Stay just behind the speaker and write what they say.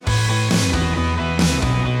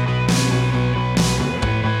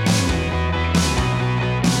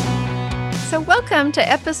Welcome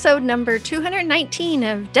to episode number 219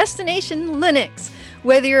 of Destination Linux.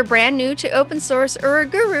 Whether you're brand new to open source or a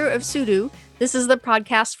guru of sudo, this is the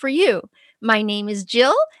podcast for you. My name is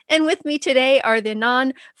Jill, and with me today are the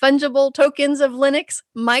non-fungible tokens of Linux,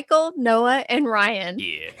 Michael, Noah, and Ryan.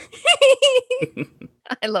 Yeah.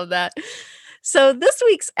 I love that. So this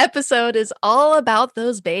week's episode is all about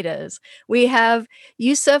those betas. We have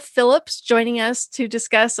Yusuf Phillips joining us to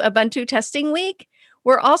discuss Ubuntu Testing Week.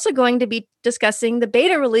 We're also going to be discussing the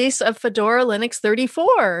beta release of Fedora Linux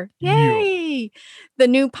 34. Yay! Yeah. The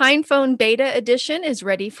new PinePhone beta edition is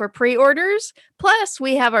ready for pre-orders. Plus,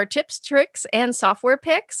 we have our tips, tricks, and software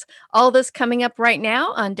picks. All this coming up right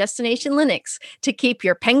now on Destination Linux to keep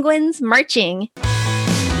your penguins marching.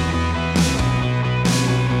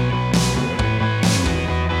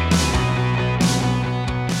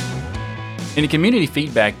 In the community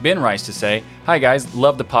feedback, Ben writes to say, "Hi guys,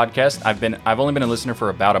 love the podcast. I've only been a listener for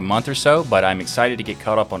about a month or so, but I'm excited to get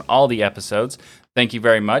caught up on all the episodes. Thank you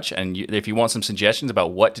very much. And if you want some suggestions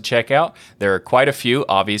about what to check out, there are quite a few,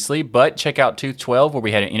 obviously, but check out 212, where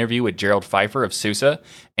we had an interview with Gerald Pfeiffer of SUSE,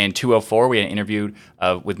 and 204, we had an interview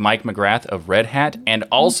with Mike McGrath of Red Hat. And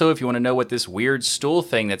also, if you want to know what this weird stool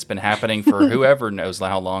thing that's been happening for whoever knows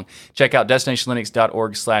how long, check out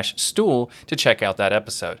destinationlinux.org/stool to check out that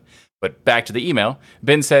episode." But back to the email.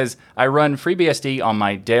 Ben says, "I run FreeBSD on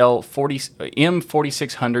my Dell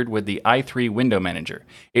M4600 with the i3 window manager.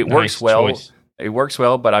 It works well. Choice. It works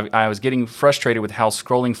well, but I was getting frustrated with how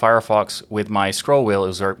scrolling Firefox with my scroll wheel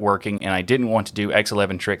is working, and I didn't want to do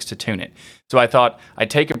X11 tricks to tune it. So I thought I'd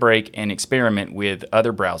take a break and experiment with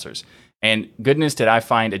other browsers. And goodness, did I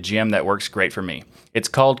find a gem that works great for me. It's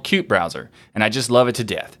called Qt Browser, and I just love it to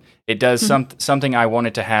death. It does something I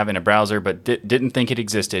wanted to have in a browser but didn't think it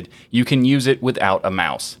existed. You can use it without a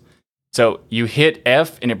mouse. So you hit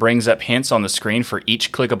F and it brings up hints on the screen for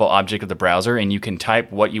each clickable object of the browser, and you can type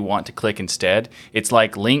what you want to click instead. It's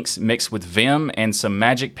like Lynx mixed with Vim and some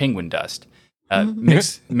magic penguin dust.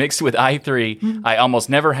 Mixed with i3, I almost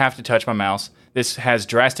never have to touch my mouse. This has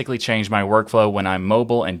drastically changed my workflow when I'm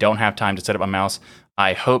mobile and don't have time to set up my mouse.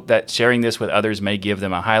 I hope that sharing this with others may give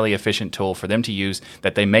them a highly efficient tool for them to use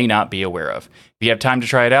that they may not be aware of. If you have time to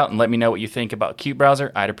try it out and let me know what you think about Qt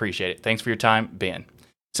Browser, I'd appreciate it. Thanks for your time, Ben."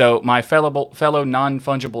 So my fellow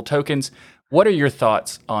non-fungible tokens, what are your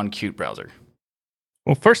thoughts on Qt Browser?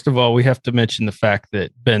 Well, first of all, we have to mention the fact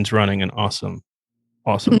that Ben's running an awesome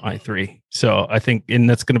i3. So I think, and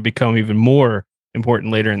that's going to become even more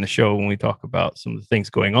important later in the show when we talk about some of the things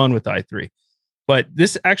going on with i3. But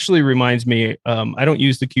this actually reminds me, I don't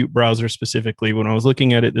use the Qt Browser specifically. When I was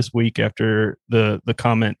looking at it this week after the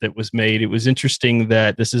comment that was made, it was interesting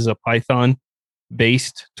that this is a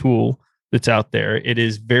Python-based tool that's out there. It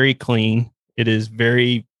is very clean. It is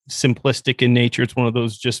very simplistic in nature. It's one of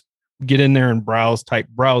those just get in there and browse type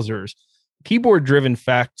browsers. Keyboard-driven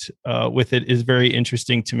fact with it is very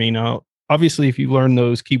interesting to me. Now, obviously, if you learn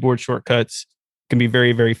those keyboard shortcuts, it can be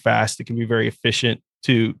very, very fast. It can be very efficient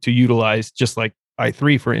to utilize, just like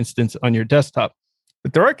i3, for instance, on your desktop.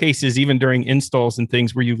 But there are cases, even during installs and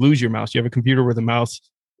things, where you lose your mouse. You have a computer where the mouse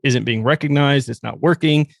isn't being recognized, it's not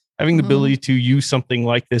working. Having the ability to use something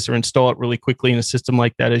like this or install it really quickly in a system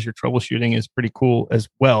like that as you're troubleshooting is pretty cool as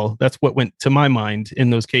well. That's what went to my mind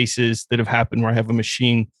in those cases that have happened where I have a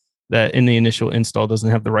machine that in the initial install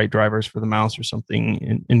doesn't have the right drivers for the mouse or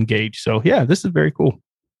something engaged. So yeah, this is very cool.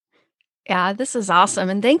 Yeah, this is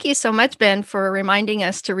awesome. And thank you so much, Ben, for reminding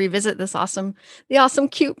us to revisit the awesome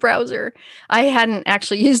Qt Browser. I hadn't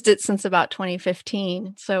actually used it since about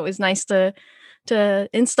 2015. So it was nice to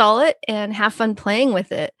install it and have fun playing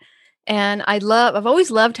with it. And I've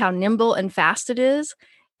always loved how nimble and fast it is.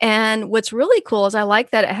 And what's really cool is I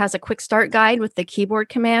like that it has a quick start guide with the keyboard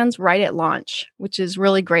commands right at launch, which is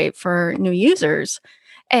really great for new users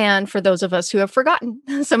and for those of us who have forgotten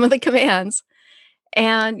some of the commands.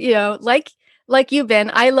 And, like you,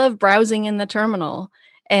 Ben, I love browsing in the terminal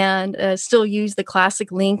and still use the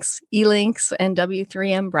classic Lynx, eLynx, and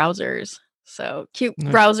W3M browsers. So Qt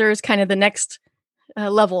Browser is kind of the next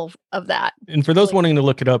level of that. And for those wanting to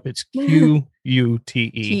look it up, it's Qute.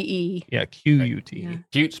 T-E. Yeah, Qute.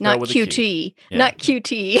 Qt, Not with a QT. Q. Yeah. Not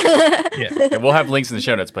QT. Yeah. And we'll have links in the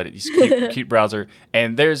show notes, but it's Qt Browser,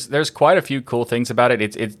 and there's quite a few cool things about it.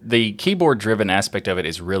 It's the keyboard-driven aspect of it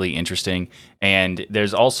is really interesting, and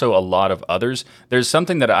there's also a lot of others. There's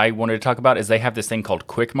something that I wanted to talk about is they have this thing called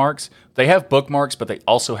quick marks. They have bookmarks, but they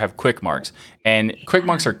also have quick marks, and quick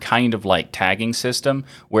marks are kind of like tagging system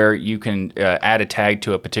where you can add a tag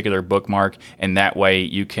to a particular particular bookmark, and that way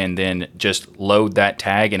you can then just load that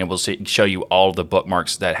tag, and it will show you all the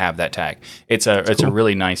bookmarks that have that tag. It's a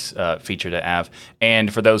really nice feature to have.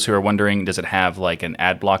 And for those who are wondering, does it have like an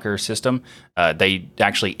ad blocker system? They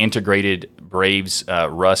actually integrated Brave's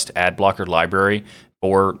Rust ad blocker library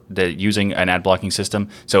for using an ad blocking system.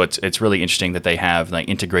 So it's really interesting that they have like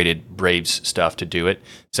integrated Brave's stuff to do it.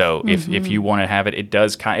 So if you want to have it,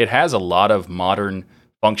 it has a lot of modern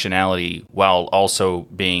functionality while also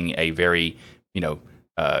being a very,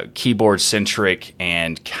 keyboard centric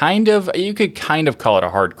and you could kind of call it a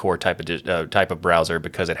hardcore type of browser,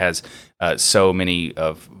 because it has so many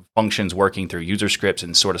of functions working through user scripts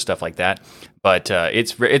and sort of stuff like that. But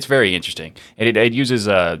it's very interesting. It uses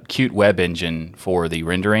a Qt web engine for the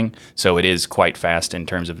rendering, so it is quite fast in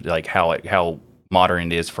terms of like how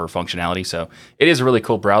modern it is for functionality. So it is a really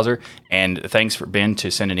cool browser. And thanks for Ben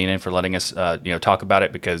to sending it in, for letting us talk about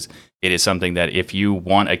it, because it is something that if you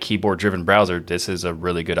want a keyboard driven browser, this is a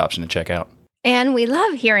really good option to check out. And we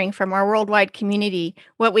love hearing from our worldwide community.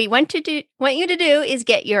 What we want you to do is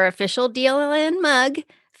get your official DLN mug,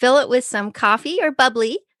 fill it with some coffee or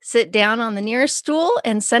bubbly, sit down on the nearest stool,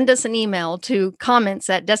 and send us an email to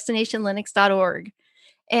comments@destinationlinux.org.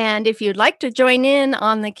 And if you'd like to join in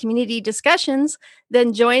on the community discussions,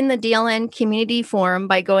 then join the DLN community forum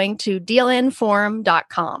by going to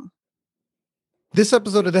dlnforum.com. This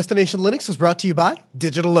episode of Destination Linux was brought to you by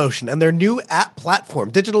DigitalOcean and their new app platform.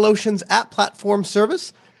 DigitalOcean's app platform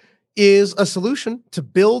service is a solution to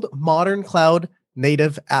build modern cloud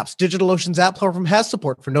native apps. DigitalOcean's app platform has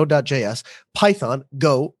support for Node.js, Python,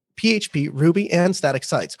 Go, PHP, Ruby, and static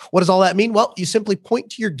sites. What does all that mean? Well, you simply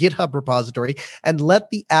point to your GitHub repository and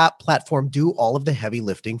let the app platform do all of the heavy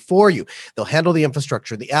lifting for you. They'll handle the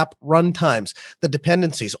infrastructure, the app runtimes, the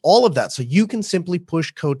dependencies, all of that, so you can simply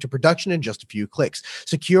push code to production in just a few clicks.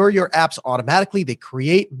 Secure your apps automatically. They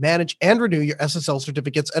create, manage, and renew your SSL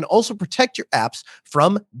certificates and also protect your apps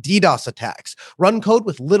from DDoS attacks. Run code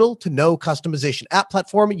with little to no customization. App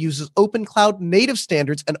platform uses open cloud native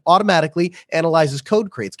standards and automatically analyzes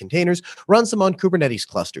code, creates containers, runs them on Kubernetes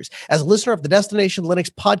clusters. As a listener of the Destination Linux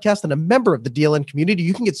podcast and a member of the DLN community,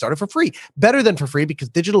 you can get started for free. Better than for free, because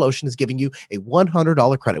DigitalOcean is giving you a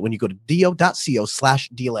 $100 credit when you go to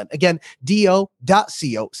do.co/DLN. Again,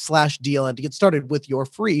 do.co/DLN to get started with your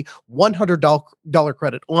free $100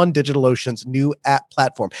 credit on DigitalOcean's new app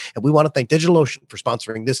platform. And we want to thank DigitalOcean for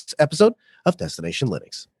sponsoring this episode of Destination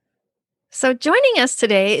Linux. So joining us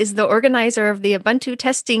today is the organizer of the Ubuntu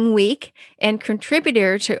Testing Week and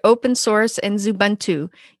contributor to Open Source and Xubuntu,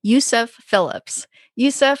 Yusuf Phillips.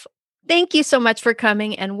 Yusuf, thank you so much for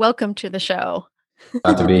coming and welcome to the show.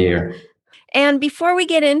 Glad to be here. And before we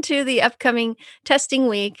get into the upcoming testing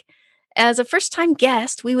week, as a first-time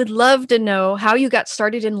guest, we would love to know how you got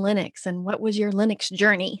started in Linux and what was your Linux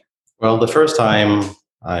journey? Well, the first time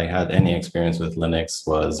I had any experience with Linux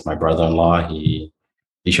was my brother-in-law.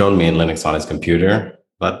 He showed me Linux on his computer,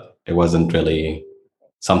 but it wasn't really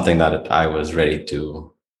something that I was ready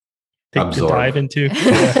to absorb. To dive into.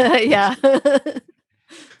 Yeah.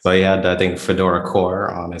 So he had, I think, Fedora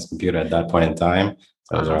Core on his computer at that point in time.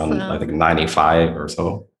 So it was around, I think, 95 or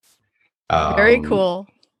so. Very cool.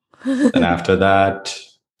 And after that,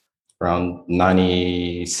 around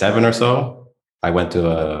 97 or so, I went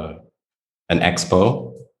to an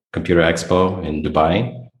expo, computer expo in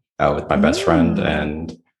Dubai. With my best friend,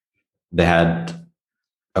 and they had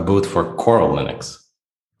a booth for Coral Linux.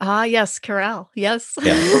 Ah, yes, Corel. Yes.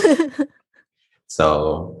 Yeah.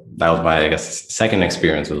 So that was my, I guess, second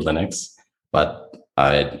experience with Linux, but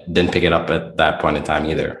I didn't pick it up at that point in time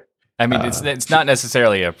either. I mean, it's not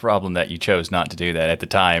necessarily a problem that you chose not to do that at the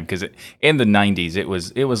time, because in the 90s, it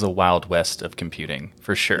was a wild west of computing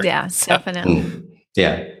for sure. Yeah, definitely.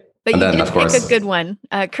 Yeah. But and you then, did of course, pick a good one.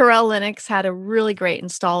 Corel Linux had a really great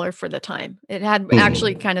installer for the time. It had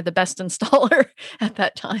actually kind of the best installer at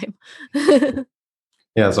that time. Yeah,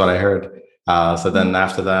 that's what I heard. So then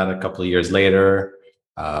after that, a couple of years later,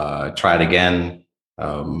 tried again.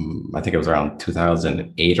 I think it was around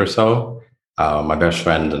 2008 or so. My best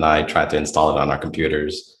friend and I tried to install it on our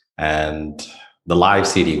computers, and the live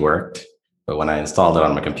CD worked. But when I installed it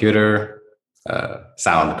on my computer,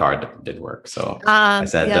 sound card did work. So I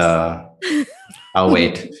said, yes. I'll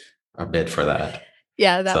wait a bit for that.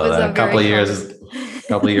 Yeah, that so was a couple of years.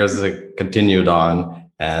 It continued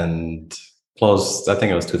on, and close. I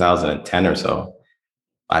think it was 2010 or so.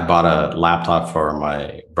 I bought a laptop for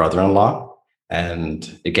my brother-in-law,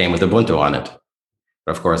 and it came with Ubuntu on it.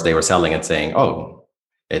 But of course, they were selling it, saying, "Oh,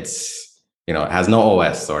 it's it has no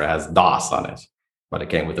OS or it has DOS on it." But it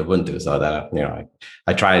came with Ubuntu, so that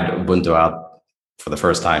I tried Ubuntu out for the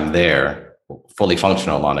first time there fully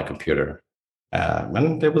functional on a computer.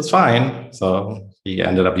 And it was fine. So he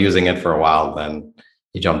ended up using it for a while. Then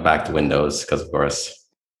he jumped back to Windows because, of course,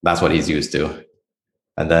 that's what he's used to.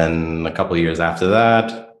 And then a couple of years after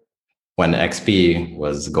that, when XP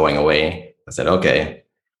was going away, I said, okay,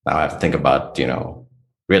 now I have to think about,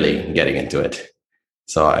 really getting into it.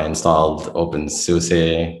 So I installed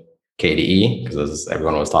OpenSUSE KDE because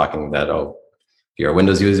everyone was talking that, if you're a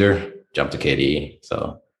Windows user, jump to KDE.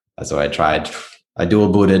 So that's what I tried. I dual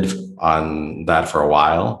booted on that for a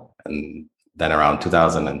while. And then around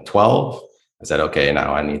 2012, I said, okay,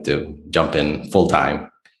 now I need to jump in full time.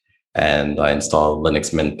 And I installed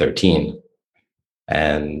Linux Mint 13.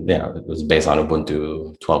 And it was based on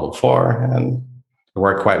Ubuntu 12.04 and it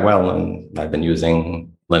worked quite well. And I've been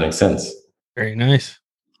using Linux since. Very nice.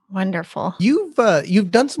 Wonderful. You've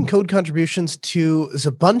done some code contributions to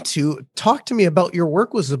Xubuntu. Talk to me about your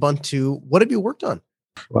work with Xubuntu. What have you worked on?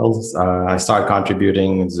 Well, I started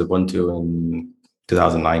contributing Xubuntu in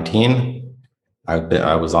 2019. I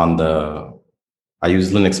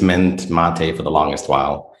used Linux Mint Mate for the longest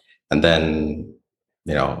while, and then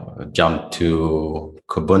jumped to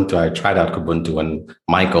Kubuntu. I tried out Kubuntu when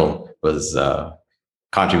Michael was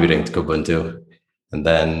contributing to Kubuntu, and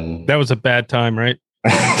then that was a bad time, right?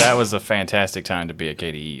 That was a fantastic time to be a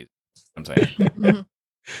KDE. I'm saying.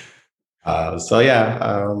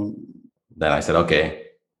 Then I said, okay.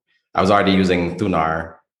 I was already using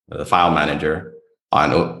Thunar, the file manager, on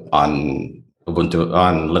Ubuntu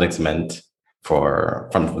on Linux Mint from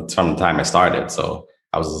the time I started. So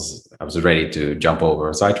I was ready to jump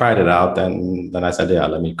over. So I tried it out, and then I said, yeah,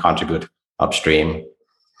 let me contribute upstream.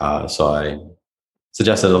 So I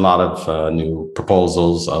suggested a lot of new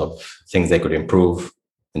proposals of things they could improve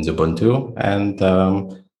in Ubuntu. And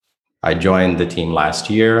I joined the team last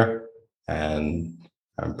year, and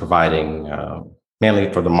I'm providing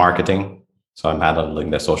mainly for the marketing. So I'm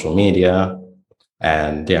handling their social media.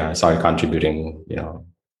 And I started contributing,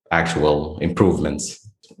 actual improvements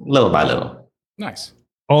little by little. Nice.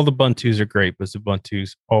 All the Ubuntus are great, but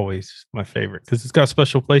Ubuntu's always my favorite because it's got a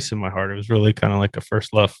special place in my heart. It was really kind of like a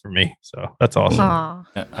first love for me. So that's awesome.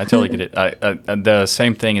 Yeah, I totally get it. The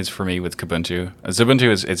same thing is for me with Kubuntu.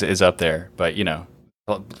 Xubuntu is up there, but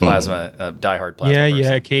Plasma, diehard Plasma.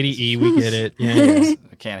 Yeah, KDE, we get it. Yeah.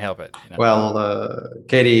 I can't help it. Well,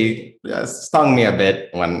 Katie stung me a bit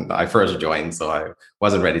when I first joined, so I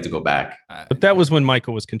wasn't ready to go back. But that was when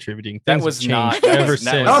Michael was contributing. Things that was changed not ever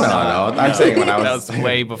since. No. I'm saying when I was. That was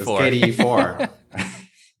way before KDE 4.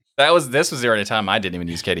 This was the early time I didn't even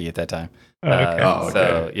use KDE at that time. Okay. Okay.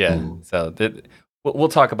 So yeah, so we'll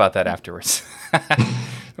talk about that afterwards.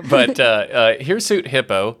 But Hirsute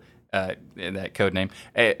Hippo. That code name,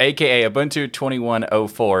 aka Ubuntu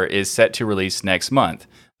 2104, is set to release next month.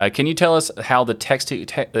 Can you tell us how the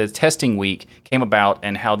testing week came about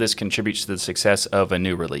and how this contributes to the success of a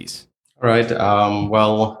new release? All right.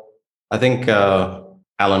 Well, I think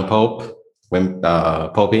Alan Popey,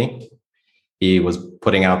 he was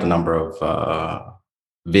putting out a number of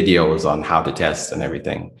videos on how to test and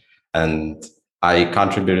everything. And I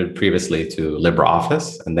contributed previously to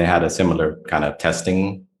LibreOffice, and they had a similar kind of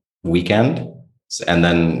testing weekend. And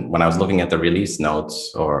then when I was looking at the release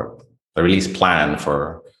notes or the release plan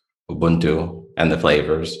for Ubuntu and the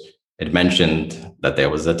flavors, it mentioned that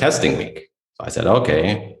there was a testing week. So I said,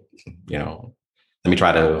 okay, let me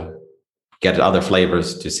try to get other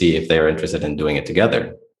flavors to see if they're interested in doing it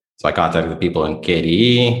together. So I contacted the people in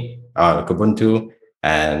KDE, Kubuntu,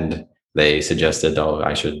 and they suggested,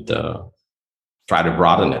 I should try to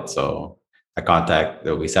broaden it. So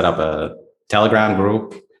we set up a Telegram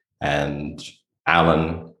group, and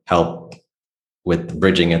Alan helped with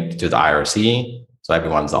bridging it to the IRC, so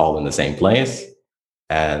everyone's all in the same place.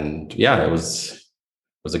 And it was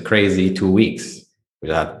a crazy 2 weeks. We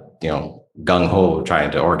had gung ho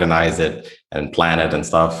trying to organize it and plan it and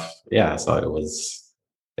stuff. So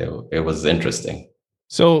it was interesting.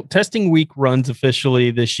 So testing week runs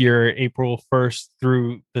officially this year, April 1st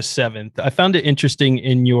through the 7th. I found it interesting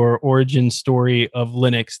in your origin story of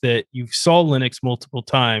Linux that you saw Linux multiple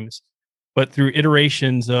times, but through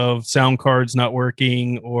iterations of sound cards not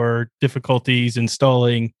working or difficulties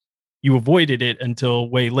installing, you avoided it until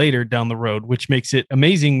way later down the road, which makes it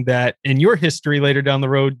amazing that in your history later down the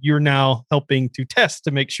road, you're now helping to test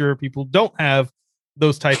to make sure people don't have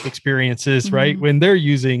those type experiences, right? When they're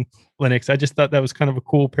using Linux. I just thought that was kind of a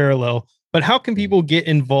cool parallel. But how can people get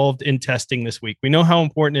involved in testing this week? We know how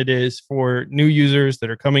important it is for new users that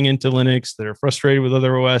are coming into Linux, that are frustrated with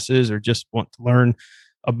other OSs or just want to learn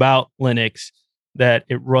about Linux, that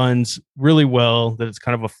it runs really well, that it's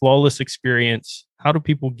kind of a flawless experience. How do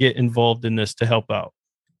people get involved in this to help out?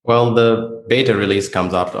 Well, the beta release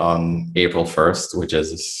comes out on April 1st, which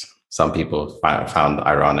is some people found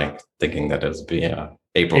ironic, thinking that it was be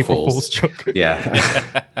April Fool's. joke.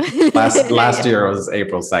 Yeah. last year was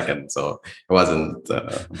April 2nd, so it wasn't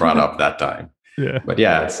brought up that time. Yeah. But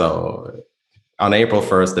yeah, so on April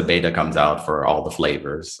 1st, the beta comes out for all the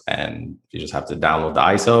flavors, and you just have to download the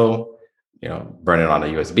ISO, burn it on a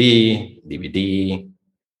USB, DVD,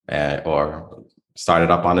 or start it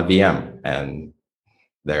up on a VM. And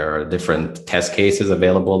there are different test cases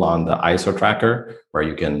available on the ISO tracker where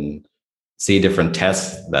you can see different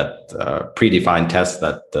tests that predefined tests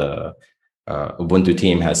that the Ubuntu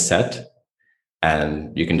team has set.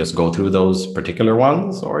 And you can just go through those particular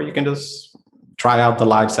ones, or you can just try out the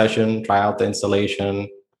live session, try out the installation,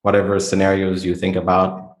 whatever scenarios you think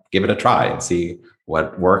about, give it a try and see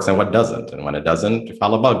what works and what doesn't. And when it doesn't, you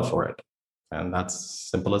file a bug for it. And that's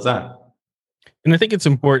simple as that. And I think it's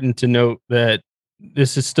important to note that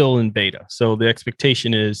this is still in beta. So the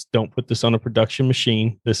expectation is don't put this on a production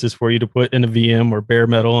machine. This is for you to put in a VM or bare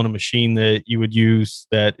metal on a machine that you would use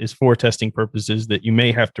that is for testing purposes that you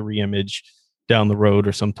may have to reimage down the road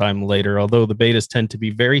or sometime later. Although the betas tend to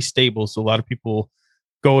be very stable, so a lot of people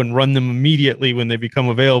go and run them immediately when they become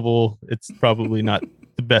available. It's probably not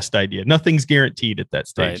the best idea. Nothing's guaranteed at that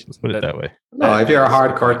stage. Right. Let's put it that way. No, if you're a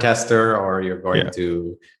hardcore tester or you're going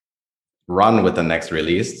to run with the next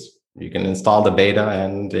release, you can install the beta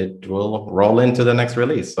and it will roll into the next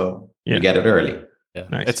release. So you get it early. Yeah,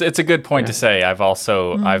 nice. It's a good point to say.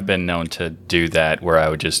 I've been known to do that where I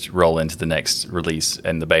would just roll into the next release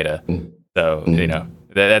and the beta. So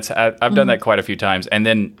I've done that quite a few times, and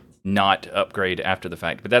then not upgrade after the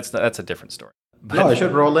fact. But that's a different story. But, no, it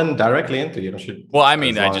should roll in directly into you. Well, I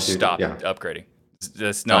mean, I just stopped upgrading.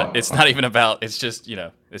 It's not even about. It's just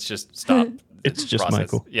stop. It's just process.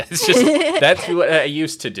 Michael. Yeah, it's just that's what I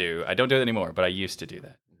used to do. I don't do it anymore, but I used to do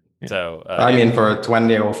that. Yeah. So I mean, for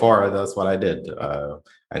 2004, that's what I did. I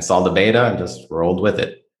installed the beta and just rolled with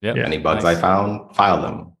it. Yep. Any bugs I found, filed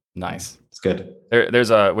them. Nice. It's good. We're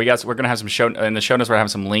gonna have some show in the show notes. We're gonna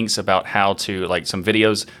have some links about how to some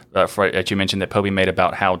videos that you mentioned that Poby made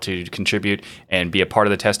about how to contribute and be a part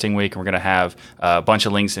of the testing week. And we're gonna have a bunch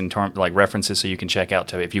of links in terms references so you can check out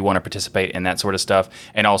to if you want to participate in that sort of stuff.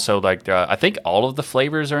 And also I think all of the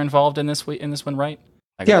flavors are involved in this one, right?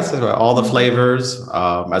 Yes, all the flavors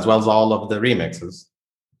as well as all of the remixes.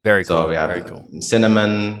 Very cool. So we have very cool.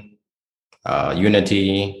 Cinnamon,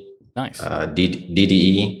 Unity, nice,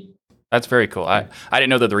 DDE. That's very cool. I didn't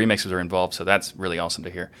know that the remixes are involved, so that's really awesome to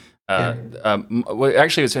hear.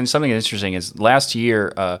 Actually, something interesting is last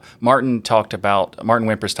year, Martin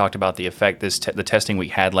Wimpers talked about the effect the testing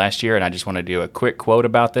week had last year, and I just want to do a quick quote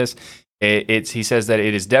about this. He says that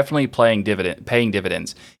it is definitely paying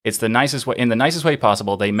dividends. It's the nicest way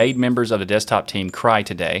possible. They made members of the desktop team cry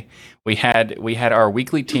today. We had our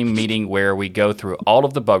weekly team meeting where we go through all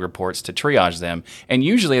of the bug reports to triage them, and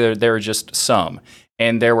usually there are just some.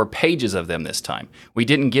 And there were pages of them this time. We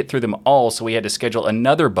didn't get through them all, so we had to schedule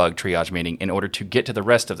another bug triage meeting in order to get to the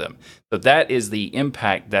rest of them. So that is the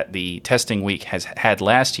impact that the testing week has had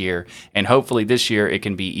last year, and hopefully this year it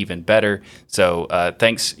can be even better. So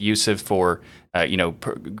thanks, Yusuf, for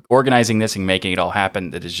organizing this and making it all happen.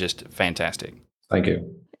 That is just fantastic. Thank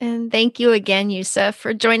you. And thank you again, Yusuf,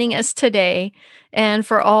 for joining us today and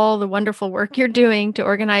for all the wonderful work you're doing to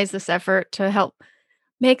organize this effort to help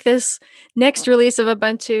make this next release of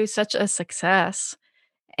Ubuntu such a success.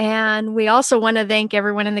 And we also want to thank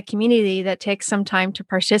everyone in the community that takes some time to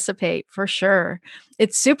participate, for sure.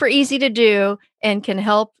 It's super easy to do and can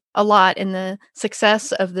help a lot in the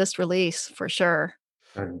success of this release, for sure.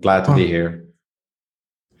 I'm glad to be here.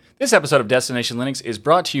 This episode of Destination Linux is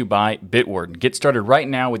brought to you by Bitwarden. Get started right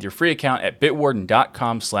now with your free account at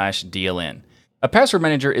bitwarden.com/DLN. A password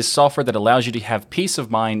manager is software that allows you to have peace of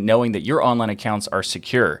mind knowing that your online accounts are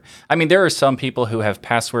secure. I mean, there are some people who have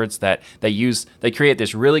passwords that they create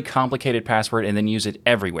this really complicated password and then use it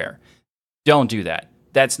everywhere. Don't do that.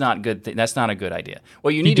 That's not good. That's not a good idea. Well,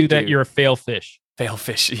 you need to do that. You're a fail fish. Fail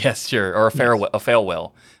fish, yes, sure, or a fail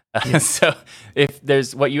well. So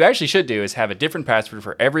what you actually should do is have a different password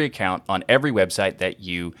for every account on every website that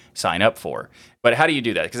you sign up for. But how do you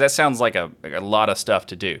do that? Because that sounds like a lot of stuff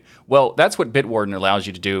to do. Well, that's what Bitwarden allows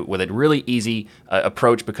you to do with a really easy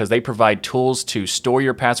approach, because they provide tools to store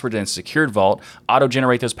your passwords in a secured vault,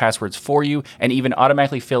 auto-generate those passwords for you, and even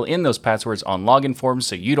automatically fill in those passwords on login forms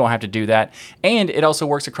so you don't have to do that. And it also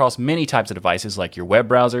works across many types of devices like your web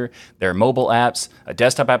browser, their mobile apps, a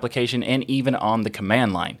desktop application, and even on the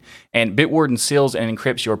command line. And Bitwarden seals and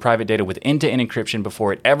encrypts your private data with end-to-end encryption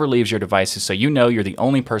before it ever leaves your devices, so you know you're the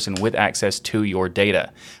only person with access to your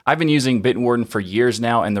data. I've been using Bitwarden for years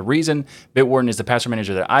now, and the reason Bitwarden is the password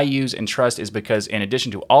manager that I use and trust is because in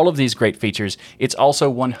addition to all of these great features, it's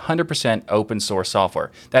also 100% open source software.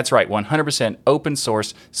 That's right, 100% open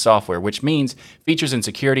source software, which means features and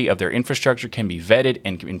security of their infrastructure can be vetted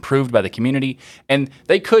and improved by the community. And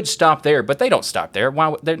they could stop there, but they don't stop there.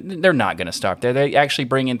 Why? They're not going to stop there. They actually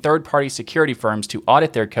bring in third-party security firms to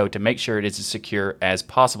audit their code to make sure it is as secure as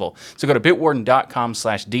possible. So go to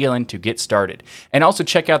bitwarden.com/DLN to get started. And also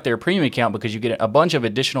check out their premium account because you get a bunch of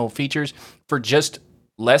additional features for just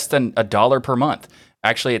less than $1 per month.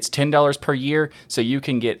 Actually, it's $10 per year, so you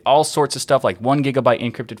can get all sorts of stuff like 1 gigabyte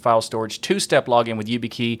encrypted file storage, 2-step login with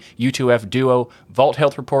YubiKey, U2F Duo, Vault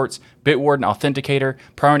Health Reports, Bitwarden Authenticator,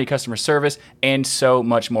 Priority Customer Service, and so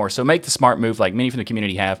much more. So make the smart move like many from the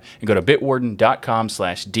community have and go to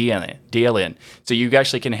bitwarden.com/DLN. So you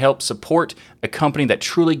actually can help support a company that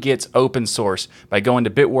truly gets open source by going to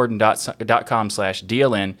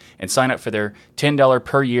bitwarden.com/DLN and sign up for their $10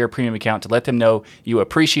 per year premium account to let them know you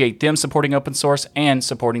appreciate them supporting open source and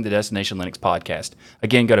supporting the Destination Linux podcast.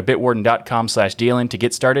 Again, go to bitwarden.com/DLN to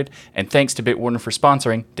get started. And thanks to Bitwarden for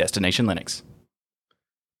sponsoring Destination Linux.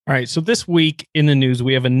 All right. So this week in the news,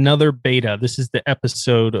 we have another beta. This is the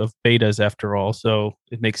episode of betas after all. So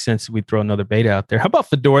it makes sense that we throw another beta out there. How about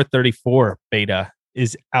Fedora 34 beta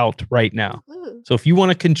is out right now? So if you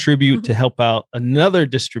want to contribute to help out another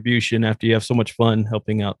distribution after you have so much fun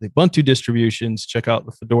helping out the Ubuntu distributions, check out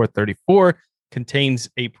the Fedora 34. Contains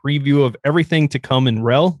a preview of everything to come in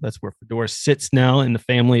RHEL. That's where Fedora sits now in the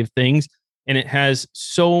family of things. And it has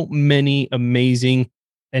so many amazing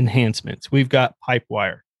enhancements. We've got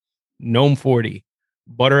Pipewire, GNOME 40,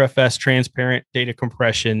 Btrfs transparent data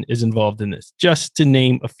compression is involved in this, just to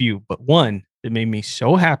name a few. But one that made me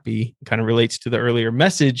so happy, kind of relates to the earlier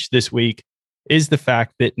message this week, is the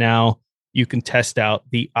fact that now you can test out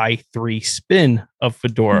the i3 spin of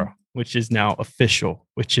Fedora, which is now official,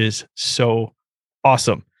 which is so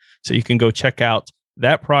awesome. So you can go check out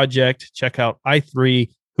that project, check out i3.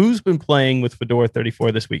 Who's been playing with Fedora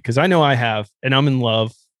 34 this week? Because I know I have, and I'm in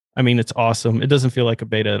love. I mean, it's awesome. It doesn't feel like a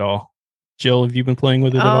beta at all. Jill, have you been playing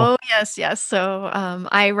with it at all? Oh, yes. So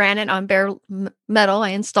I ran it on bare metal. I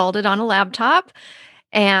installed it on a laptop,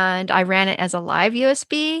 and I ran it as a live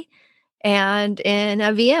USB and in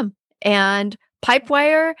a VM. And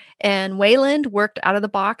Pipewire and Wayland worked out of the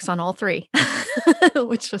box on all three,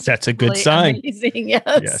 which was That's a good really sign. amazing.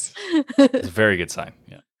 Yes. It's a very good sign.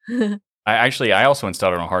 Yeah. I also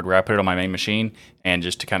installed it on hardware. I put it on my main machine, and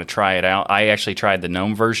just to kind of try it out, I actually tried the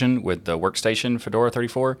GNOME version with the workstation Fedora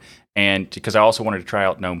 34, and because I also wanted to try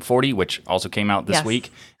out GNOME 40, which also came out this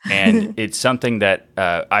week, and it's something that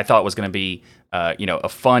I thought was going to be, a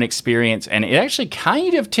fun experience, and it actually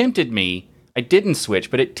kind of tempted me. I didn't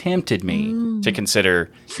switch, but it tempted me to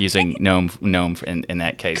consider using GNOME in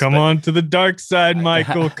that case. Come on to the dark side,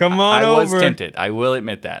 Michael. Come on over. I was tempted. I will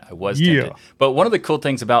admit that. I was tempted. But one of the cool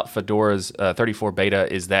things about Fedora's 34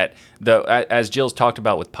 beta is that, as Jill's talked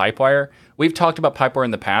about with Pipewire, we've talked about Pipewire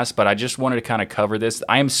in the past, but I just wanted to kind of cover this.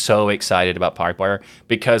 I am so excited about Pipewire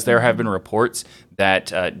because there have been reports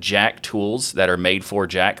that Jack tools that are made for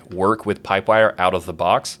Jack work with Pipewire out of the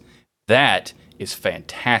box. That is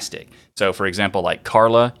fantastic. So, for example, like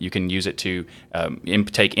Carla, you can use it to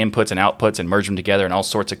take inputs and outputs and merge them together and all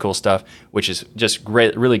sorts of cool stuff, which is just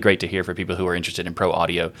great, really great to hear for people who are interested in pro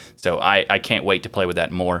audio. So I can't wait to play with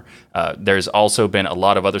that more. There's also been a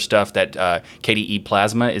lot of other stuff that KDE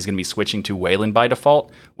Plasma is going to be switching to Wayland by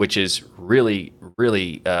default, which is really,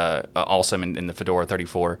 really awesome in the Fedora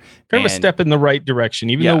 34. Kind of a step in the right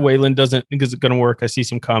direction, even though Wayland doesn't think it's going to work. I see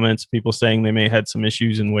some comments, people saying they may have had some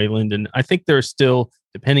issues in Wayland, and I think there's still,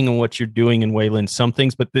 depending on what you're doing in Wayland, some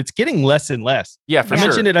things, but it's getting less and less. Yeah, for I sure.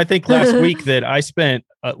 mentioned it, I think, last week that I spent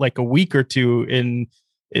like a week or two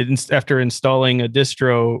after installing a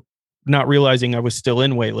distro, not realizing I was still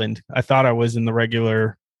in Wayland. I thought I was in the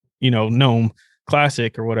regular, GNOME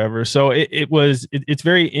Classic or whatever. So it's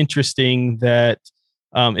very interesting that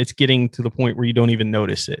it's getting to the point where you don't even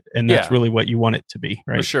notice it, and that's really what you want it to be,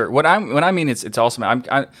 right? For sure. What I mean it's awesome.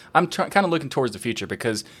 I'm kind of looking towards the future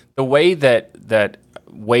because the way that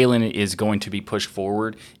Wayland is going to be pushed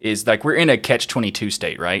forward is like we're in a catch-22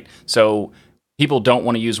 state, right? So people don't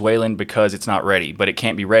want to use Wayland because it's not ready, but it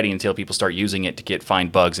can't be ready until people start using it to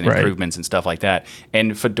find bugs and improvements and stuff like that.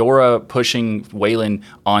 And Fedora pushing Wayland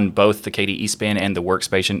on both the KDE Spin and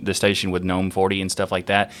the station with GNOME 40 and stuff like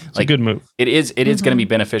that. It's a good move. It is going to be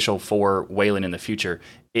beneficial for Wayland in the future.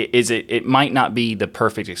 It might not be the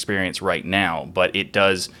perfect experience right now, but it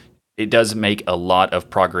does it does make a lot of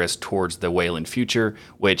progress towards the Wayland future,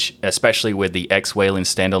 which, especially with the X Wayland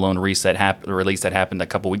standalone release that happened a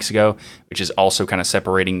couple weeks ago, which is also kind of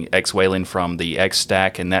separating X Wayland from the X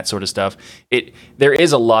stack and that sort of stuff. There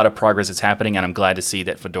is a lot of progress that's happening, and I'm glad to see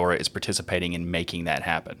that Fedora is participating in making that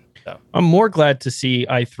happen. So. I'm more glad to see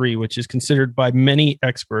i3, which is considered by many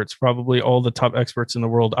experts, probably all the top experts in the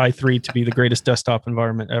world, i3 to be the greatest desktop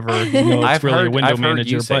environment ever. I've really heard, a window I've heard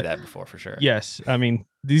manager, you say that before for sure. Yes, I mean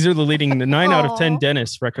these are the 9 out of 10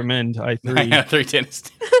 dentists recommend i3. 9 out of 3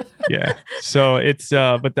 dentists. Yeah, so it's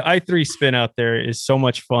but the i3 spin out there is so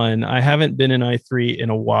much fun. I haven't been in i3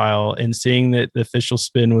 in a while, and seeing that the official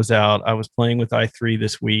spin was out, I was playing with i3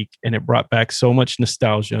 this week, and it brought back so much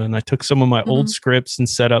nostalgia. And I took some of my old scripts and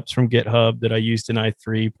setups from GitHub that I used in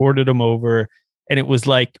i3, ported them over, and it was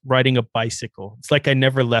like riding a bicycle. It's like I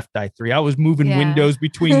never left i3. I was moving windows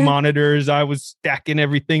between monitors. I was stacking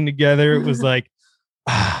everything together. It was like,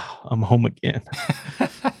 I'm home again.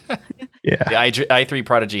 Yeah. The i3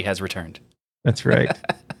 prodigy has returned. That's right.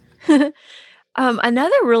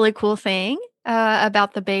 Another really cool thing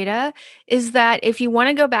about the beta is that if you want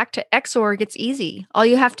to go back to Xorg, it's easy. All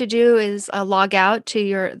you have to do is log out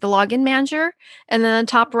to the login manager, and then on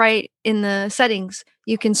top right in the settings,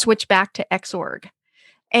 you can switch back to Xorg.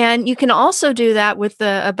 And you can also do that with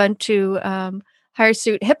the Ubuntu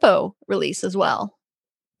Hirsute Hippo release as well.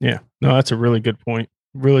 Yeah, no, that's a really good point.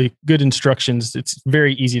 Really good instructions. It's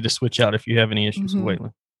very easy to switch out if you have any issues with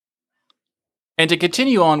Wayland. And to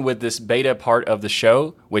continue on with this beta part of the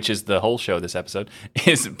show, which is the whole show this episode,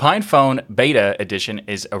 is PinePhone Beta Edition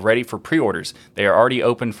is ready for pre-orders. They are already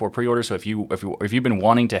open for pre-orders. So if you've been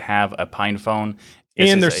wanting to have a PinePhone,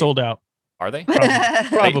 and they're sold out. Are they?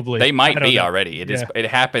 Probably. They might be already. It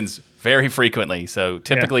happens very frequently. So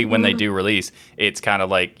typically when they do release, it's kind of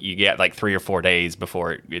like you get like 3 or 4 days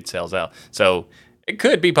before it sells out. So it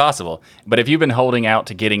could be possible. But if you've been holding out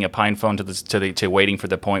to getting a PinePhone to waiting for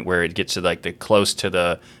the point where it gets to like the close to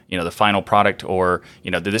the the final product, or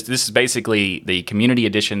this is basically the community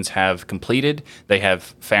editions have completed. They have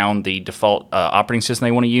found the default operating system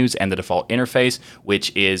they want to use and the default interface,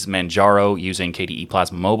 which is Manjaro using KDE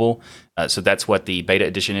Plasma Mobile. So that's what the beta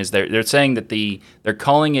edition is. They're saying that they're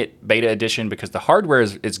calling it beta edition because the hardware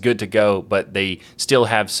is good to go, but they still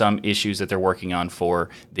have some issues that they're working on for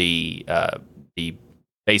the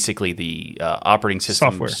operating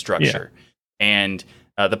system software structure. Yeah. And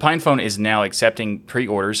the PinePhone is now accepting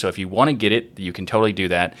pre-orders, so if you want to get it, you can totally do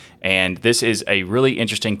that. And this is a really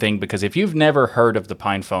interesting thing because if you've never heard of the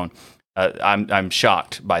PinePhone, I'm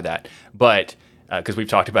shocked by that, but because we've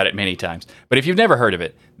talked about it many times. But if you've never heard of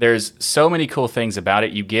it, there's so many cool things about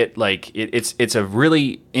it. You get it's a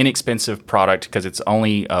really inexpensive product because it's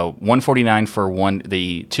only $149 for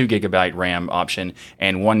the 2 GB RAM option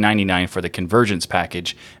and $199 for the convergence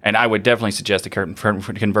package. And I would definitely suggest the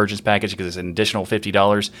convergence package because it's an additional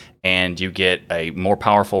 $50, and you get a more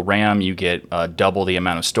powerful RAM. You get double the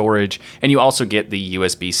amount of storage, and you also get the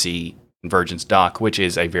USB-C convergence dock, which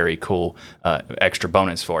is a very cool extra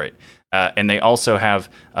bonus for it. And they also have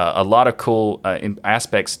a lot of cool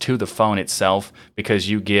aspects to the phone itself because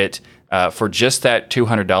you get, for just that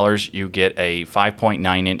 $200, you get a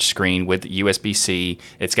 5.9-inch screen with USB-C.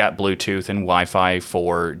 It's got Bluetooth and Wi-Fi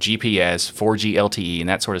for GPS, 4G LTE, and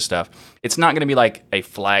that sort of stuff. It's not going to be like a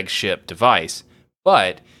flagship device,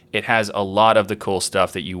 but it has a lot of the cool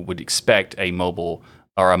stuff that you would expect a mobile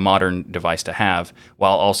or a modern device to have,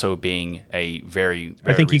 while also being a very,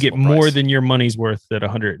 very I think you get price. more than your money's worth at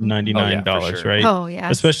 $199, right? Oh, yeah.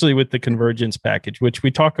 Especially with the convergence package, which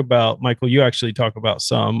we talk about. Michael, you actually talk about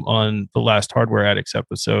some on the last Hardware Addicts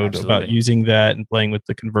episode about using that and playing with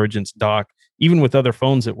the convergence dock, even with other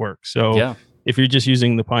phones at work. So if you're just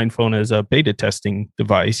using the PinePhone as a beta testing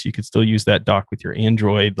device, you could still use that dock with your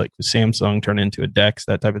Android, like with Samsung, turn it into a DeX,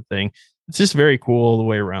 that type of thing. It's just very cool all the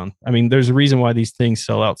way around. I mean, there's a reason why these things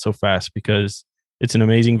sell out so fast because it's an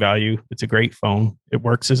amazing value. It's a great phone. It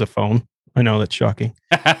works as a phone. I know that's shocking.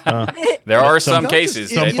 There are some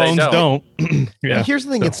cases. Some phones don't. Yeah. And here's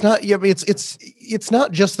the thing. It's not. Yeah, it's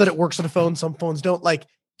not just that it works on a phone. Some phones don't.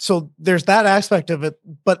 So there's that aspect of it,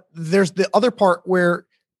 but there's the other part where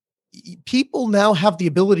people now have the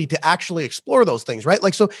ability to actually explore those things, right?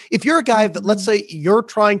 Like, so if you're a guy that, let's say you're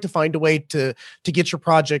trying to find a way to get your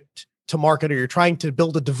project to market, or you're trying to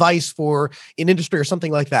build a device for an industry or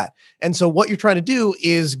something like that. And so what you're trying to do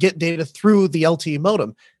is get data through the LTE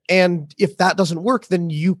modem. And if that doesn't work, then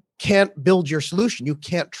you can't build your solution. You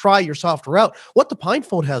can't try your software out. What the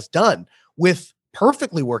PinePhone has done with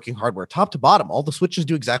perfectly working hardware, top to bottom, all the switches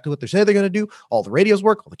do exactly what they say they're going to do. All the radios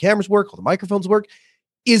work, all the cameras work, all the microphones work.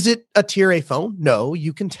 Is it a Tier A phone? No,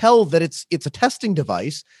 you can tell that it's a testing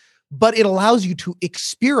device, but it allows you to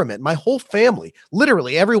experiment. My whole family,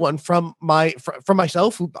 literally everyone from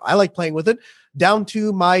myself, who I like playing with it, down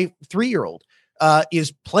to my 3-year-old,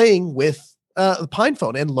 is playing with the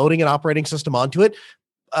PinePhone and loading an operating system onto it,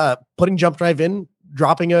 putting Jump Drive in,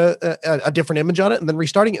 dropping a different image on it, and then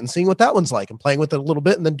restarting it and seeing what that one's like, and playing with it a little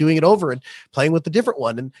bit, and then doing it over and playing with the different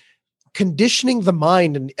one, and conditioning the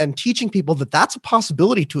mind and teaching people that that's a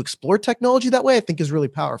possibility to explore technology that way, I think is really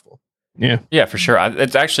powerful. Yeah, for sure.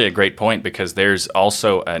 It's actually a great point, because there's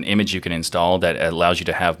also an image you can install that allows you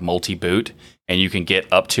to have multi-boot, and you can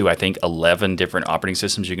get up to, I think, 11 different operating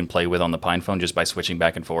systems you can play with on the PinePhone just by switching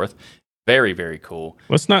back and forth. Very, very cool.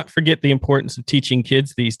 Let's not forget the importance of teaching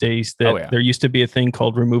kids these days that there used to be a thing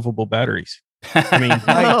called removable batteries. I mean,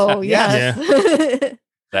 oh, yes. Yeah.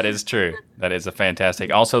 That is true. That is a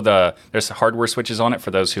fantastic. Also, there's hardware switches on it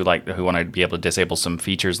for those who want to be able to disable some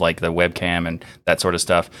features like the webcam and that sort of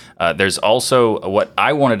stuff. There's also, what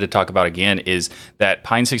I wanted to talk about again is that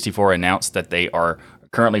Pine64 announced that they are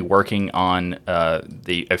currently working on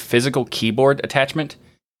a physical keyboard attachment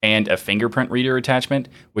and a fingerprint reader attachment,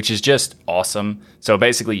 which is just awesome. So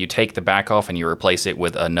basically, you take the back off and you replace it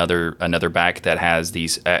with another back that has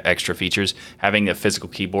these extra features. Having a physical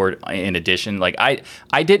keyboard in addition, like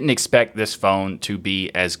I didn't expect this phone to be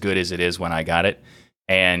as good as it is when I got it,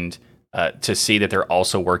 and to see that they're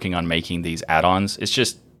also working on making these add-ons, it's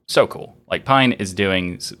just so cool. Like Pine is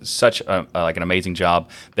doing such an amazing job.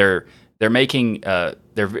 They're making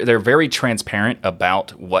they're very transparent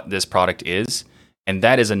about what this product is. And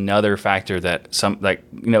that is another factor that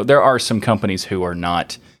there are some companies who are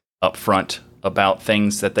not upfront about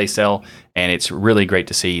things that they sell, and it's really great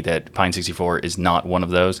to see that Pine64 is not one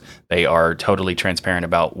of those. They are totally transparent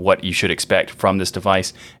about what you should expect from this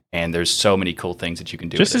device, and there's so many cool things that you can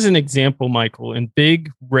do. Just as an example, Michael, in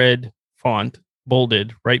big red font,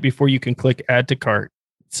 bolded, right before you can click add to cart,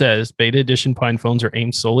 says beta edition PinePhones are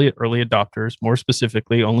aimed solely at early adopters. More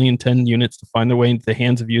specifically, only intend units to find their way into the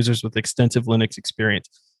hands of users with extensive Linux experience.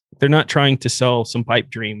 They're not trying to sell some pipe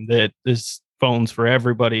dream that this phone's for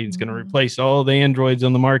everybody. It's going to replace all the Androids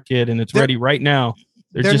on the market and it's ready right now.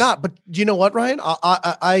 They're not. But do you know what, Ryan?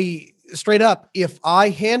 I straight up, if I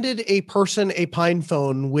handed a person a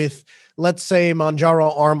PinePhone with, let's say,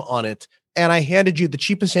 Manjaro ARM on it, and I handed you the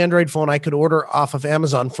cheapest Android phone I could order off of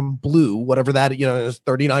Amazon from Blue, whatever that, is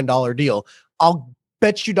 $39 deal, I'll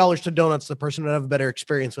bet you dollars to donuts the person would have a better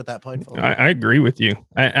experience with that PinePhone. I agree with you.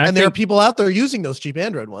 And there are people out there using those cheap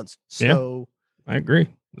Android ones. So yeah, I agree.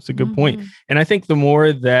 That's a good point. And I think the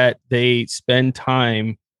more that they spend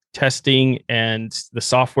time testing and the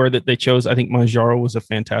software that they chose, I think Manjaro was a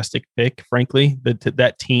fantastic pick. Frankly,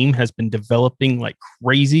 that team has been developing like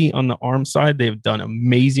crazy on the ARM side. They've done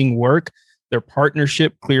amazing work. Their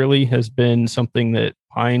partnership clearly has been something that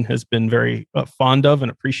Pine has been very fond of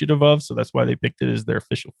and appreciative of. So that's why they picked it as their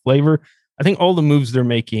official flavor. I think all the moves they're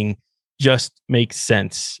making just make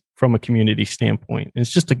sense from a community standpoint.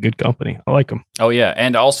 It's just a good company. I like them. Oh, yeah.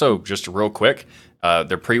 And also, just real quick,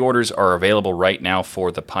 their pre-orders are available right now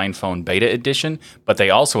for the PinePhone Beta Edition, but they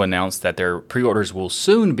also announced that their pre-orders will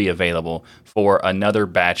soon be available for another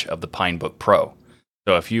batch of the PineBook Pro.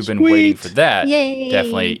 So if you've been waiting for that,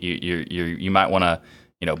 definitely you might want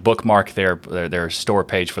to bookmark their store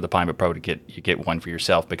page for the PineBook Pro to get one for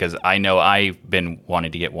yourself, because I know I've been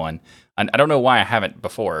wanting to get one. And I don't know why I haven't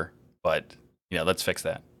before, but let's fix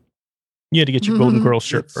that. You had to get your Golden Girl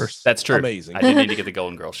shirt first. That's true. Amazing. I did need to get the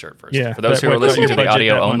Golden Girl shirt first. Yeah, for those who are listening to the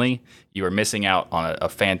audio only, you are missing out on a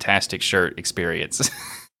fantastic shirt experience.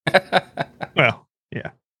 Well,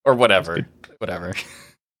 yeah. Or whatever. Whatever.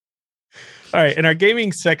 All right. In our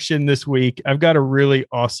gaming section this week, I've got a really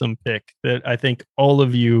awesome pick that I think all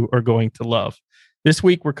of you are going to love. This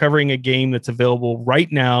week, we're covering a game that's available right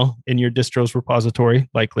now in your distro's repository,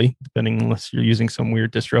 likely, depending unless you're using some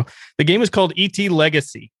weird distro. The game is called E.T.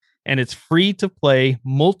 Legacy. And it's free to play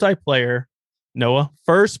multiplayer, Noah,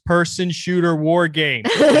 first-person shooter war game.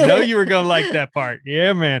 I know you were going to like that part.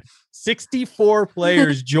 Yeah, man. 64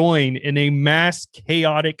 players join in a mass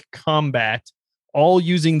chaotic combat, all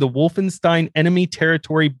using the Wolfenstein enemy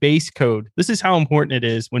territory base code. This is how important it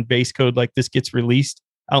is when base code like this gets released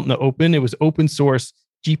out in the open. It was open source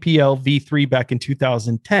GPL v3 back in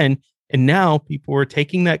 2010. And now people are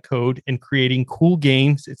taking that code and creating cool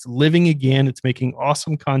games. It's living again. It's making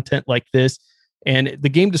awesome content like this. And the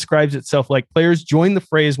game describes itself like players join the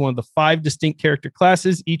fray as one of the 5 distinct character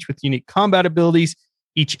classes, each with unique combat abilities.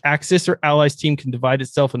 Each Axis or Allies team can divide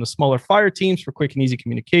itself into smaller fire teams for quick and easy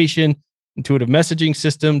communication, intuitive messaging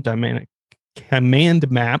system, dynamic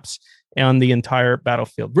command maps on the entire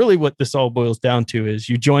battlefield. Really what this all boils down to is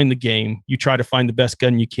you join the game, you try to find the best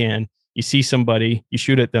gun you can, You see somebody, you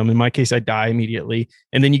shoot at them. In my case, I die immediately.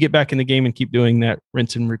 And then you get back in the game and keep doing that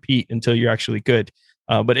rinse and repeat until you're actually good.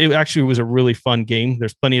 But it actually was a really fun game.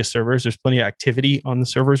 There's plenty of servers. There's plenty of activity on the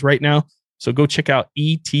servers right now. So go check out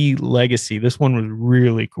ET Legacy. This one was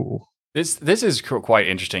really cool. This is quite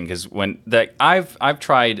interesting because I've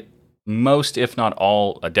tried most, if not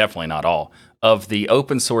all, definitely not all, of the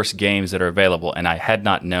open source games that are available, and I did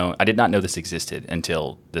not know this existed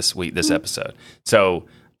until this episode. So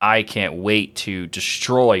I can't wait to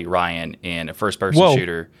destroy Ryan in a first person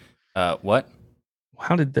shooter. What?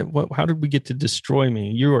 How did we get to destroy me?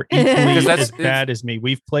 You are equally as bad as me.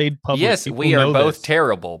 We've played public. Yes, we are both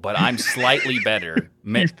terrible, but I'm slightly better.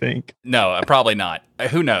 You think? No, probably not.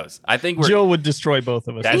 Who knows? I think Jill would destroy both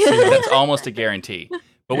of us. That's almost a guarantee.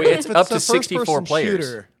 But it's up to 64 players.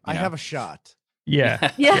 Shooter, I have a shot.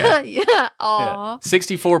 Yeah. Yeah. Aw.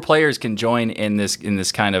 64 players can join in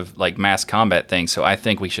this kind of like mass combat thing. So I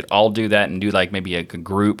think we should all do that and do like maybe a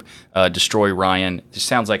group destroy Ryan. Just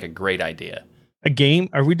sounds like a great idea. A game?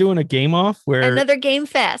 Are we doing a game off where another game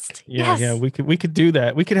fest? Yeah, yes. yeah, we could do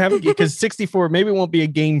that. We could have it because 64 maybe it won't be a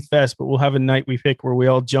game fest, but we'll have a night we pick where we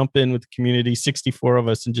all jump in with the community, 64 of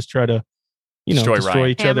us, and just try to, destroy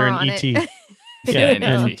each other in ET.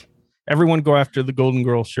 And everyone go after the Golden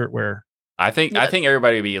Girl shirt wearer. I think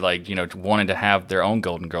everybody would be like, wanting to have their own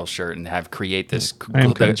Golden Girl shirt and create this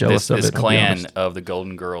this clan of the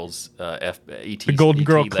Golden Girls ET. The Golden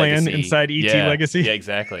Girl clan inside ET Legacy. Yeah,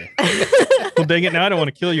 exactly. Well, dang it! Now I don't want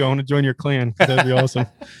to kill you. I want to join your clan. That'd be awesome.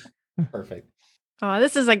 Perfect. Oh,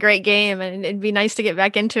 this is a great game, and it'd be nice to get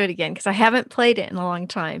back into it again because I haven't played it in a long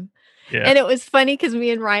time. Yeah. And it was funny because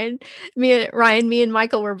me and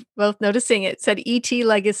Michael were both noticing it said ET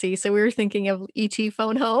Legacy. So we were thinking of ET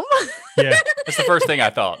Phone Home. Yeah. That's the first thing I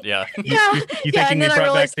thought. Yeah. You thinking they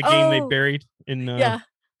brought back the game they buried in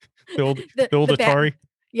Build Atari?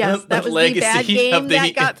 Yes, that was the bad game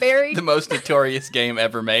that got buried. The most notorious game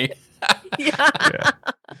ever made. Yeah.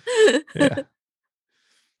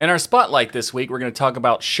 In our spotlight this week, we're going to talk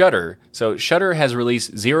about Shudder. So Shudder has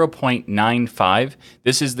released 0.95.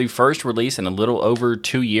 This is the first release in a little over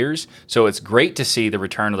 2 years. So it's great to see the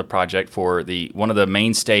return of the project for one of the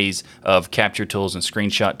mainstays of capture tools and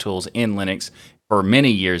screenshot tools in Linux for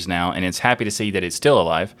many years now, and it's happy to see that it's still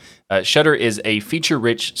alive. Shudder is a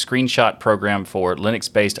feature-rich screenshot program for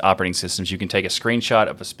Linux-based operating systems. You can take a screenshot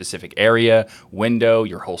of a specific area, window,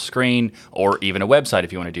 your whole screen, or even a website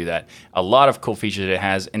if you want to do that. A lot of cool features it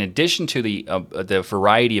has. In addition to the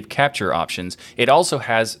variety of capture options, it also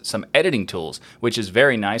has some editing tools, which is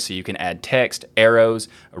very nice. So you can add text, arrows,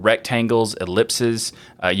 rectangles, ellipses.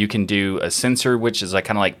 You can do a sensor, which is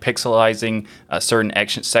kind of pixelizing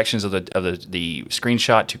certain sections of the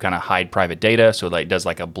screenshot to kind of hide private data. So it does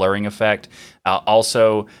a blurring effect.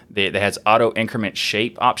 Also, it has auto increment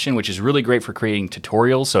shape option, which is really great for creating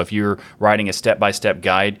tutorials. So if you're writing a step-by-step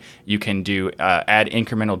guide, you can do add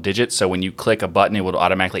incremental digits. So when you click a button, it will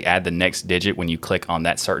automatically add the next digit when you click on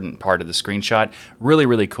that certain part of the screenshot. Really,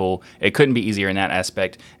 really cool. It couldn't be easier in that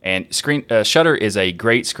aspect. And Shudder is a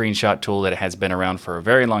great screenshot tool that has been around for a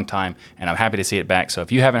very long time, and I'm happy to see it back. So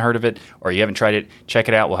if you haven't heard of it or you haven't tried it, check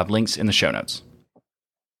it out. We'll have links in the show notes.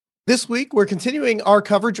 This week, we're continuing our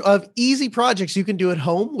coverage of easy projects you can do at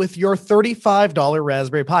home with your $35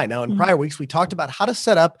 Raspberry Pi. Now, in prior weeks, we talked about how to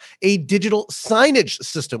set up a digital signage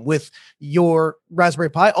system with your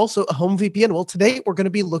Raspberry Pi, also a home VPN. Well, today, we're going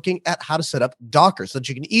to be looking at how to set up Docker so that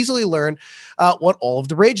you can easily learn what all of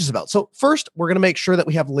the rage is about. So first, we're going to make sure that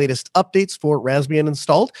we have the latest updates for Raspbian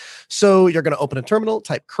installed. So you're going to open a terminal,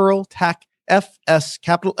 type curl tac fs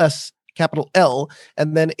capital S capital L,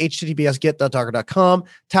 and then https get.docker.com,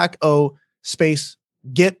 tac o space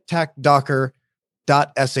get tac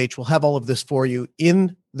docker.sh. We'll have all of this for you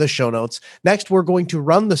in the show notes. Next, we're going to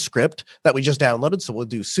run the script that we just downloaded. So we'll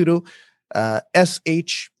do sudo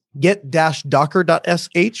sh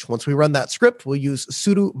get-docker.sh. Once we run that script, we'll use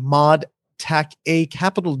sudo mod tac a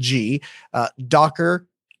capital G docker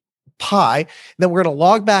Pi. Then we're going to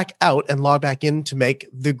log back out and log back in to make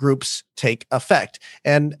the groups take effect.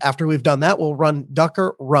 And after we've done that, we'll run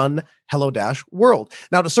docker run hello-world.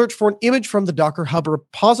 Now, to search for an image from the Docker Hub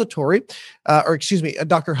repository, a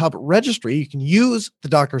Docker Hub registry, you can use the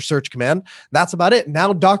Docker search command. That's about it.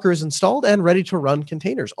 Now Docker is installed and ready to run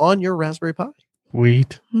containers on your Raspberry Pi.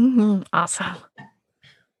 Sweet. Awesome.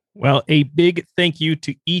 Well, a big thank you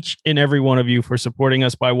to each and every one of you for supporting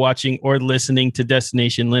us by watching or listening to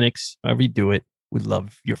Destination Linux. However you do it, we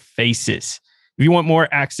love your faces. If you want more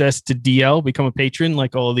access to DL, become a patron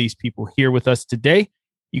like all of these people here with us today.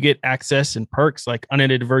 You get access and perks like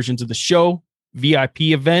unedited versions of the show, VIP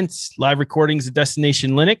events, live recordings of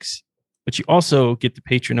Destination Linux. but you also get the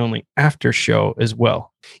patron-only after show as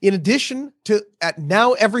well. In addition to at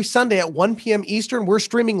now every Sunday at 1 p.m. Eastern, we're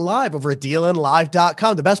streaming live over at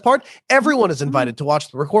dlnlive.com. The best part, everyone is invited to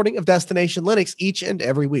watch the recording of Destination Linux each and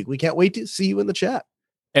every week. We can't wait to see you in the chat.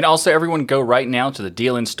 And also, everyone go right now to the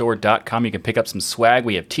dlnstore.com. You can pick up some swag.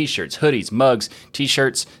 We have t-shirts, hoodies, mugs,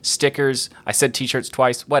 t-shirts, stickers. I said t-shirts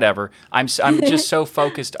twice, whatever. I'm just so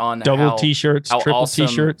focused on double t-shirts, triple awesome,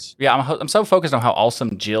 t-shirts. Yeah, I'm so focused on how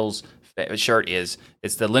awesome Jill's shirt is.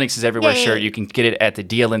 It's the Linux is Everywhere shirt. You can get it at the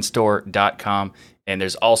dlnstore.com. And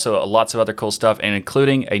there's also lots of other cool stuff, and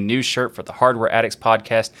including a new shirt for the Hardware Addicts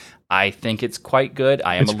podcast. I think it's quite good.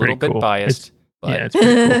 I am a little bit biased. Yeah, it's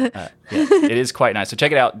pretty cool. It is quite nice. So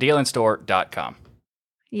check it out, dlnstore.com.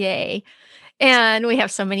 Yay. And we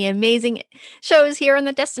have so many amazing shows here on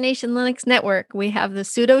the Destination Linux Network. We have the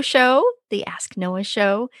Pseudo Show, the Ask Noah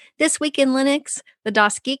Show, This Week in Linux, the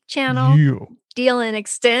DOS Geek Channel, DLN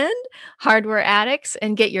Extend, Hardware Addicts,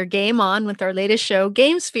 and get your game on with our latest show,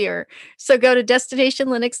 GameSphere. So go to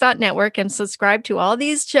destinationlinux.network and subscribe to all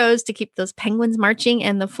these shows to keep those penguins marching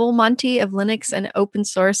and the full Monty of Linux and open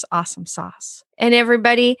source awesome sauce. And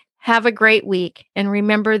everybody, have a great week. And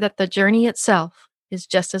remember that the journey itself is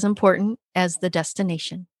just as important as the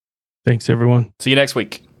destination. Thanks, everyone. See you next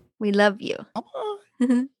week. We love you.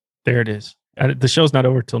 There it is. The show's not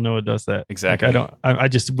over till Noah does that. Exactly. Like,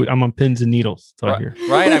 I'm on pins and needles. That's all I hear.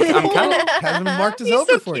 Ryan, I'm kind of Hasn't been marked as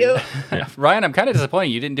over for you. Ryan, I'm kind of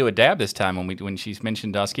disappointed you didn't do a dab this time when she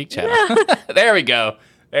mentioned DOS Geek Channel. There we go.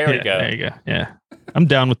 There we go. There you go. Yeah. I'm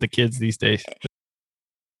down with the kids these days.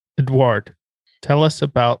 Eduard, tell us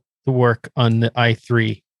about the work on the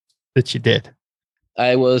i3 that you did.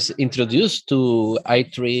 I was introduced to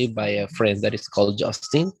i3 by a friend that is called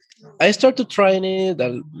Justin. I started trying it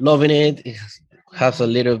and loving it. It has a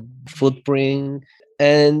little footprint.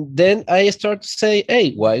 And then I started to say,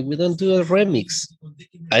 hey, why we don't do a remix?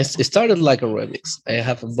 It started like a remix. I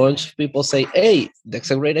have a bunch of people say, hey,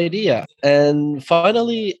 that's a great idea. And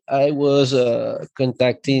finally, I was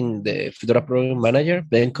contacting the Fedora program manager,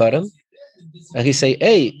 Ben Cotton. And he say,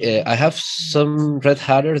 hey, I have some Red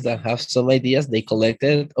Hatters that have some ideas they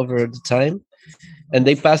collected over the time. And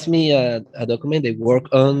they passed me a document they work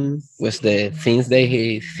on with the things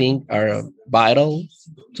they think are vital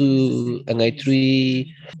to an i3.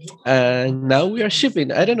 And now we are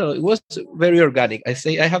shipping. I don't know. It was very organic. I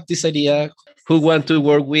say, I have this idea, who want to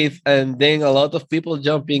work with? And then a lot of people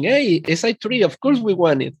jumping, hey, it's i3. Of course we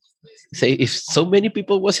want it. Say, if so many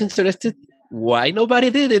people was interested, why nobody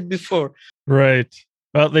did it before? Right.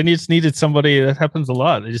 Well, they just needed somebody. That happens a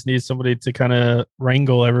lot. They just need somebody to kind of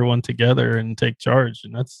wrangle everyone together and take charge.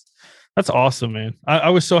 And that's awesome, man. I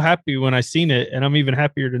was so happy when I seen it. And I'm even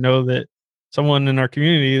happier to know that someone in our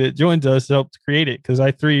community that joins us helped create it, because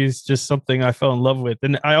i3 is just something I fell in love with.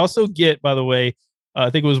 And I also get, by the way, I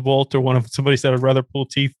think it was Walt or somebody said, I'd rather pull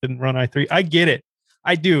teeth than run i3. I get it.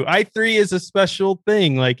 I do. i3 is a special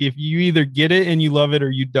thing. Like, if you either get it and you love it or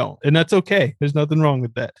you don't, and that's okay. There's nothing wrong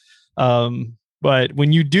with that. But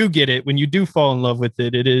when you do get it, when you do fall in love with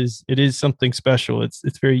it, it is something special.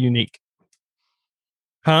 It's very unique.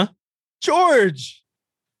 Huh? George,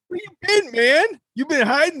 where you been, man? You've been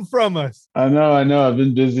hiding from us. I know. I've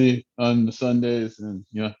been busy on the Sundays, and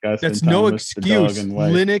guys. That's no excuse.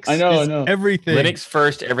 Linux I know. Everything. Linux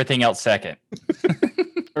first, everything else second.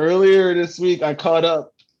 Earlier this week, I caught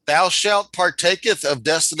up. Thou shalt partaketh of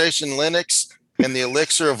Destination Linux and the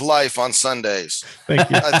elixir of life on Sundays. Thank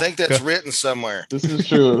you. I think that's written somewhere. This is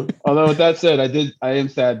true. Although with that said, I am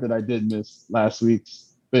sad that I did miss last week's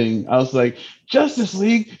thing. I was like, Justice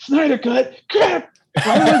League, Snyder Cut, crap.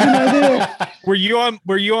 Why wasn't I there? Were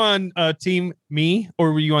you on team me,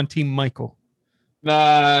 or were you on team Michael? Nah,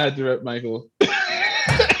 I had to rep Michael. I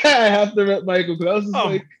have to rep Michael, because I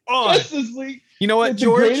was just Justice League. You know what, it's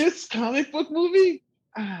George? The greatest comic book movie?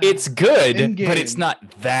 It's good, In-game. but it's not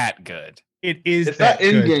that good. It's not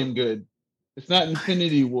in-game good. It's not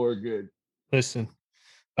Infinity War good. Listen,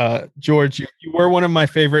 George, you were one of my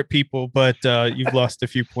favorite people, but you've lost a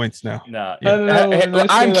few points now. No, yeah.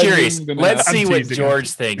 I'm curious. Let's see what teasing. George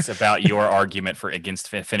thinks about your argument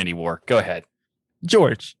against Infinity War. Go ahead.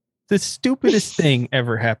 George, the stupidest thing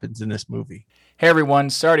ever happens in this movie. Hey everyone,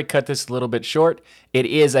 sorry to cut this a little bit short. It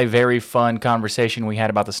is a very fun conversation we had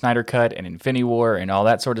about the Snyder Cut and Infinity War and all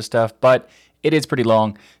that sort of stuff, but it is pretty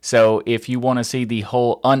long. So if you want to see the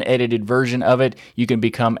whole unedited version of it, you can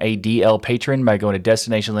become a DL patron by going to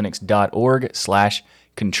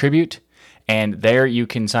destinationlinux.org/contribute. And there you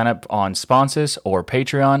can sign up on Sponsus or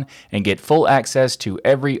Patreon and get full access to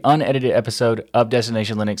every unedited episode of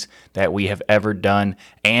Destination Linux that we have ever done,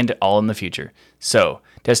 and all in the future. So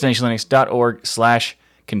destinationlinux.org/contribute.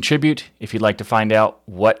 contribute. If you'd like to find out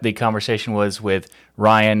what the conversation was with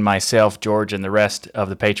Ryan, myself, George, and the rest of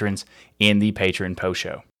the patrons in the Patron Post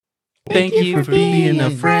Show. Thank you for being a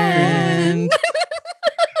friend.